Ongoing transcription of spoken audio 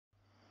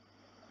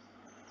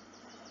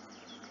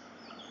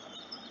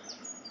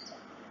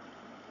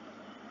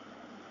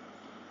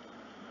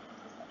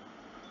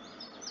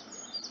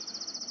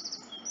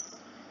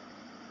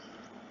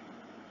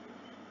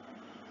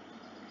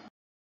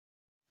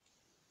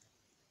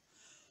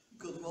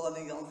Good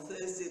morning on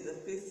Thursday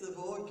the 5th of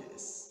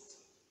August.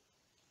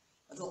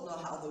 I don't know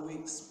how the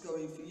week's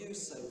going for you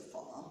so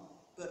far,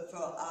 but for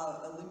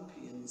our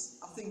Olympians,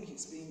 I think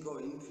it's been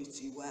going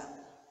pretty well.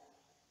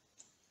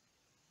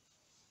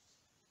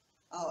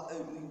 Our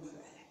opening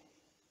prayer.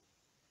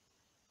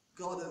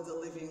 God of the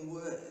living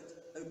word,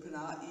 open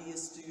our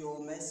ears to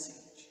your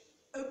message.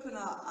 Open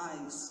our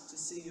eyes to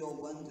see your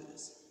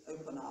wonders.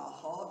 Open our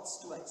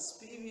hearts to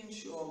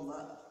experience your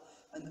love,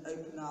 and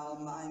open our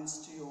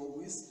minds to your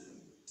wisdom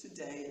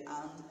today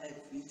and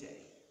every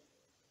day.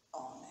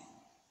 Amen.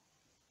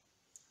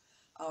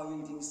 Our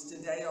readings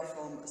today are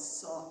from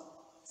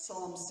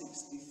Psalm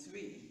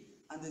 63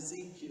 and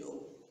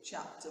Ezekiel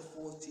chapter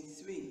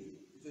 43,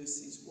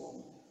 verses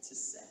 1 to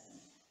 7.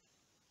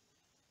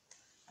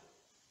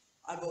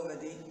 I've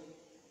already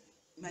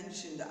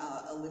mentioned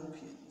our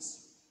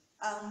Olympians,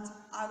 and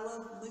I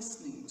love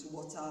listening to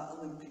what our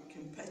Olympic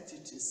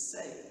competitors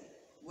say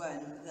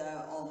when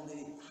they're on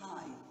the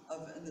high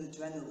of an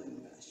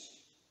adrenaline rush.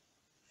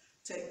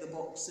 Take the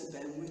boxer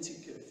Ben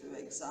Whittaker, for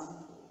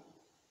example.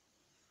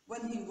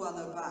 When he won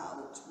a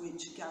bout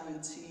which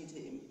guaranteed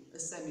him a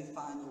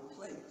semi-final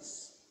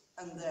place,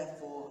 and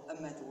therefore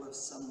a medal of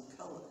some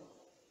colour,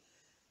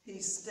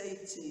 he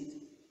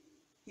stated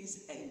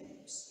his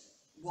aims.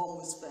 One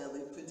was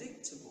fairly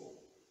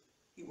predictable.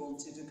 He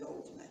wanted a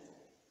gold medal.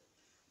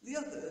 The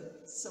other,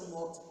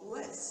 somewhat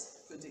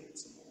less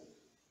predictable,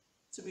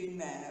 to be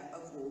Mayor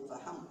of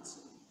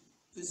Wolverhampton,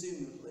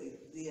 presumably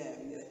the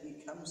area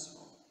he comes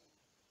from.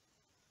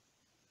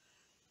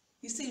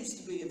 He seems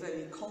to be a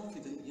very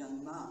confident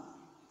young man,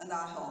 and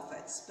I half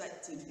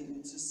expected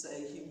him to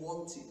say he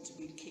wanted to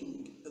be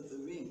king of the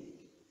ring,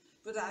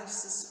 but I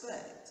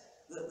suspect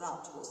that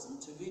that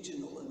wasn't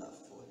original enough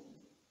for him.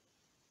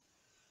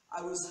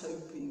 I was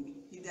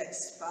hoping he'd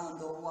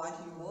expound on why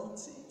he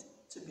wanted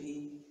to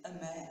be a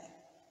mayor.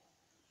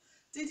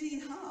 Did he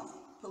have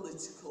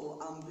political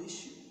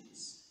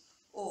ambitions,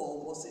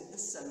 or was it the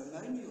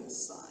ceremonial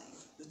side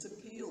that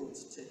appealed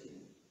to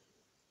him?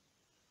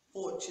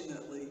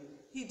 Fortunately,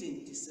 he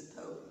didn't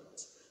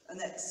disappoint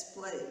and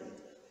explained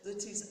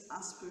that his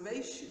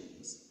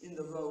aspirations in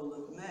the role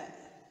of mayor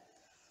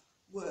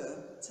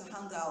were to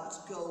hand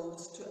out gold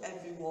to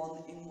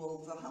everyone in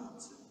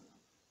Wolverhampton.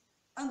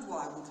 And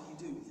why would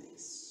he do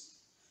this?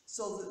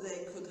 So that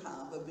they could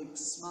have a big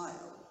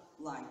smile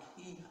like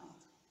he had.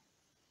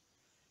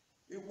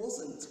 It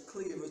wasn't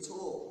clear at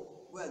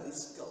all where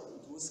this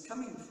gold was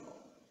coming from.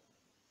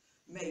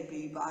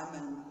 Maybe by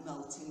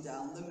melting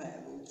down the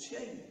mayoral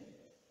chain,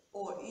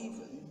 or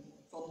even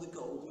from the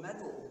gold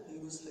medal he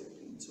was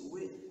hoping to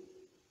win.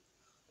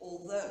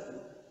 Although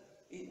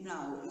it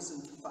now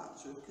isn't a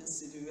factor of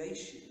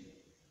consideration,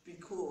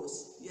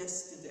 because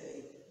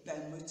yesterday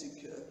Ben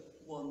Whittaker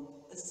won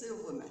a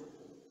silver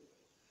medal,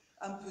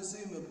 and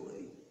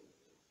presumably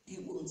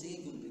he wouldn't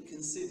even be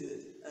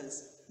considered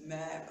as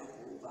Mayor of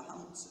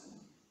Wolverhampton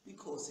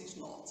because he's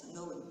not an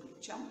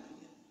Olympic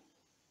champion.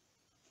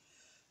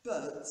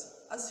 But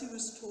as he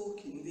was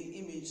talking, the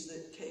image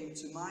that came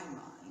to my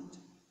mind,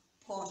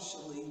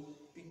 partially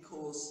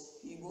because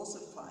he was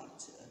a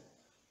fighter,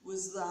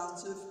 was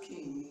that of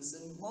kings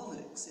and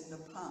monarchs in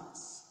the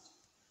past,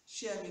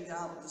 sharing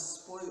out the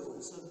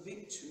spoils of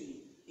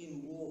victory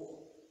in war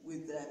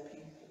with their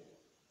people.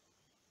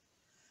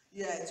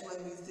 Yet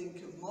when we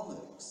think of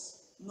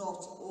monarchs,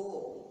 not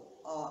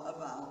all are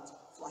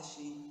about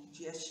flashy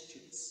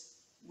gestures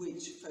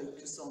which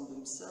focus on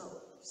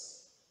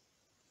themselves.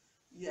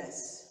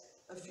 Yes,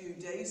 a few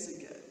days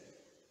ago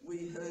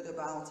we heard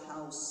about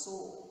how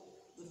Saul,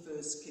 the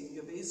first king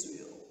of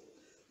Israel,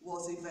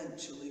 was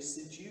eventually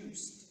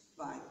seduced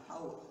by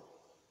power.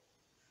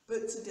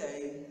 But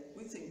today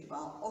we think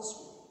about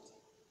Oswald,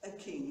 a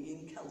king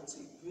in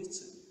Celtic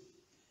Britain,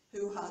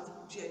 who had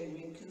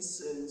genuine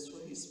concerns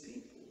for his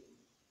people,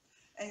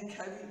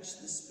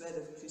 encouraged the spread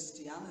of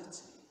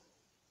Christianity,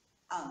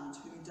 and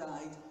who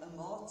died a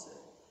martyr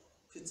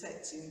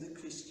protecting the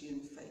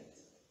Christian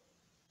faith.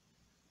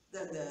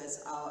 Then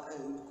there's our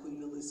own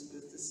Queen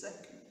Elizabeth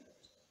II.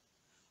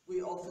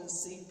 We often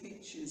see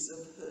pictures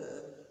of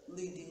her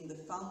leading the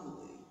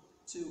family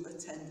to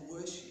attend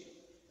worship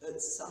at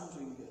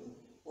Sandringham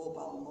or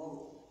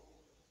Balmoral.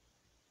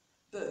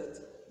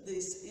 But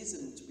this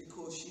isn't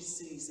because she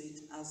sees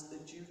it as a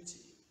duty,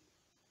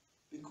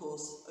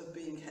 because of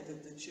being head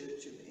of the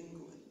Church of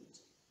England.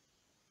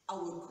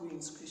 Our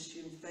Queen's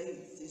Christian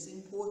faith is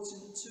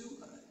important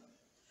to her,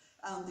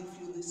 and if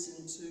you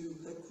listen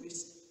to her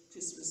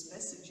Christmas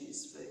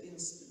messages, for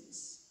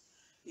instance,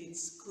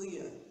 it's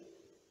clear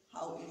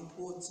how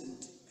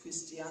important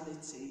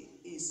Christianity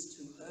is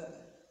to her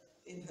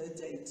in her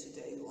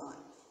day-to-day life.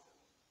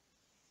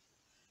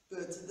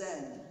 But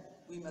then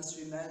we must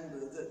remember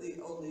that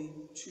the only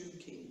true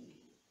king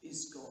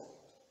is God.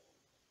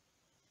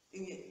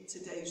 In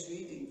today's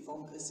reading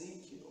from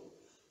Ezekiel,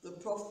 the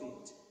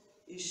prophet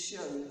is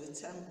shown the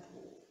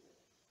temple,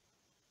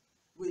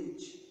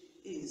 which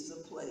is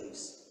the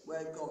place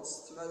where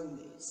God's throne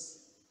is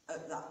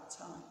at that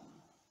time,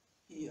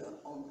 here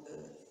on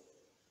earth.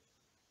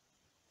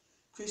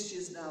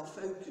 Christians now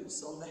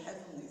focus on the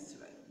heavenly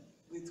throne,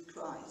 with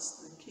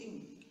Christ the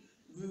King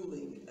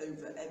ruling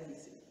over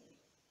everything.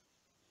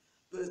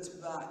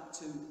 But back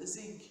to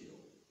Ezekiel,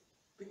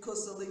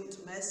 because the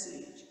linked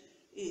message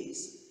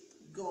is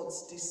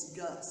God's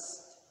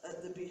disgust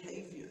at the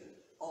behaviour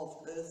of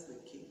earthly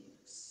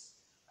kings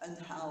and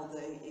how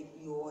they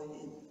ignore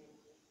him.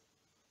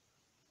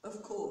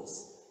 Of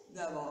course,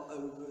 there are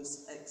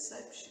onerous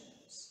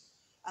exceptions,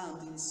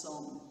 and in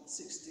Psalm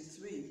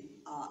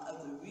 63, our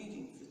other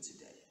reading for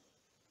today,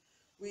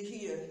 we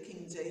hear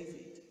King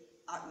David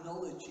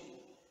acknowledging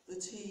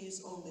that he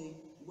is only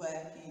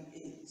where he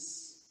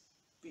is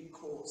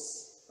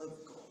because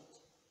of God.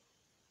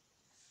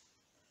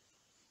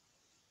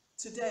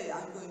 Today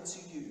I'm going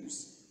to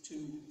use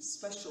two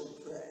special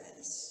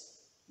prayers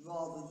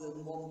rather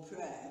than one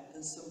prayer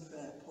and some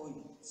prayer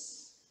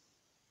points.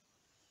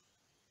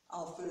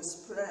 Our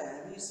first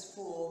prayer is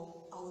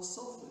for our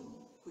sovereign,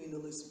 Queen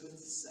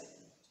Elizabeth II.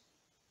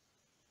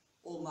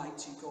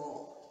 Almighty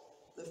God,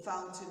 the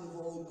fountain of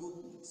all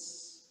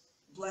goodness,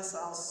 bless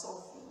our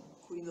sovereign,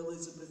 Queen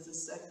Elizabeth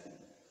II,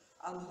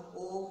 and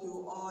all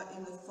who are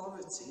in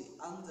authority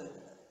under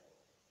her.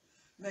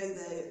 May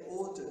they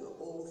order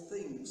all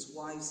things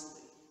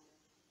wisely,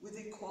 with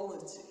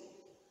equality,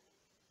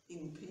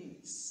 in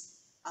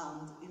peace,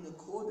 and in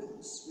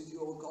accordance with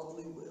your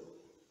godly will,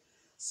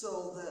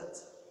 so that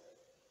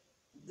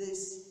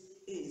this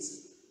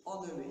is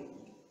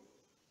honouring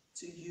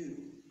to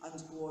you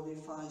and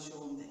glorifies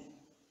your name,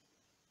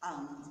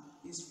 and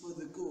is for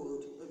the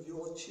good of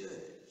your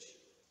church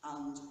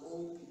and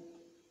all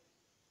people.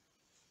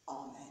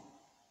 Amen.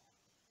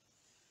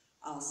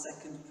 Our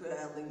second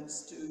prayer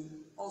links to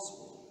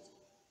Oswald,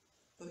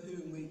 for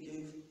whom we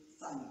give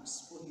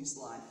thanks for his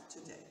life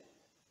today.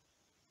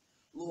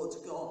 Lord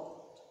God,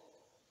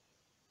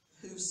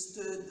 who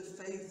stirred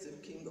the faith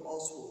of King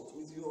Oswald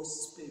with your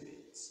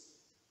spirit,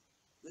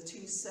 that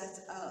he set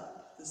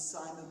up the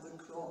sign of the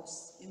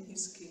cross in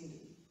his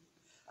kingdom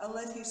and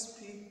led his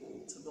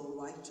people to the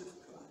light of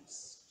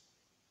Christ.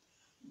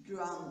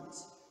 Grant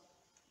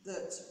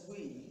that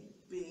we,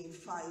 being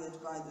fired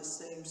by the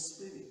same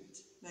Spirit,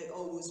 may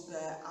always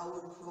bear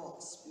our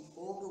cross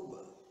before the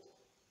world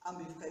and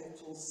be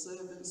faithful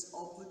servants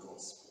of the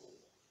gospel,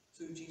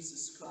 through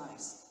Jesus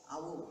Christ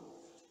our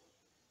Lord.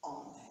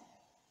 Amen.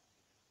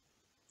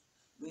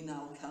 We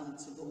now come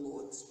to the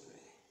Lord's Prayer.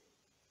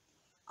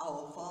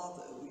 Our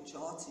Father, which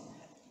art in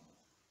heaven,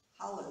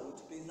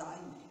 hallowed be thy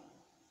name.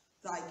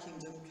 Thy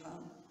kingdom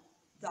come,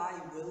 thy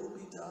will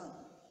be done,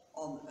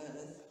 on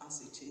earth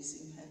as it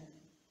is in heaven.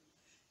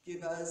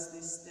 Give us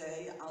this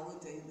day our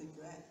daily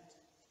bread,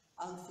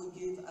 and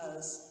forgive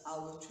us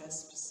our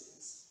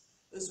trespasses,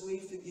 as we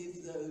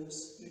forgive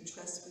those who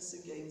trespass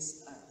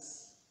against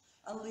us.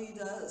 And lead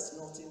us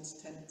not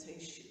into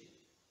temptation,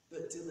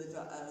 but deliver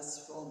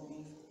us from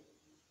evil.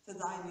 For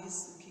thine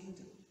is the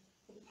kingdom,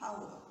 the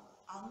power,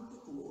 and the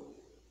glory,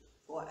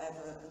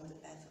 forever and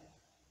ever.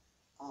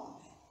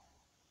 Amen.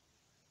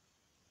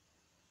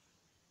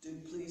 Do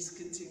please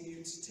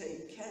continue to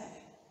take care,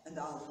 and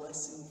our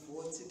blessing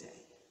for today.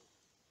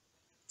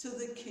 To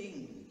the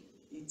King,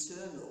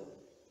 eternal,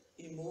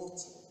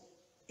 immortal,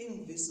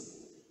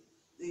 invisible,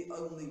 the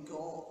only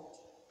God,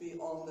 be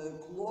honour,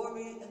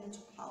 glory, and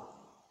power,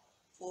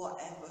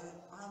 forever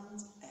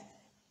and ever.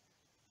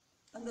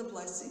 And the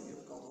blessing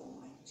of God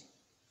Almighty,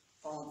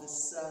 Father,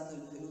 Son,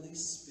 and Holy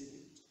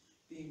Spirit,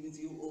 be with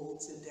you all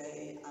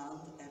today and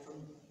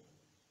evermore.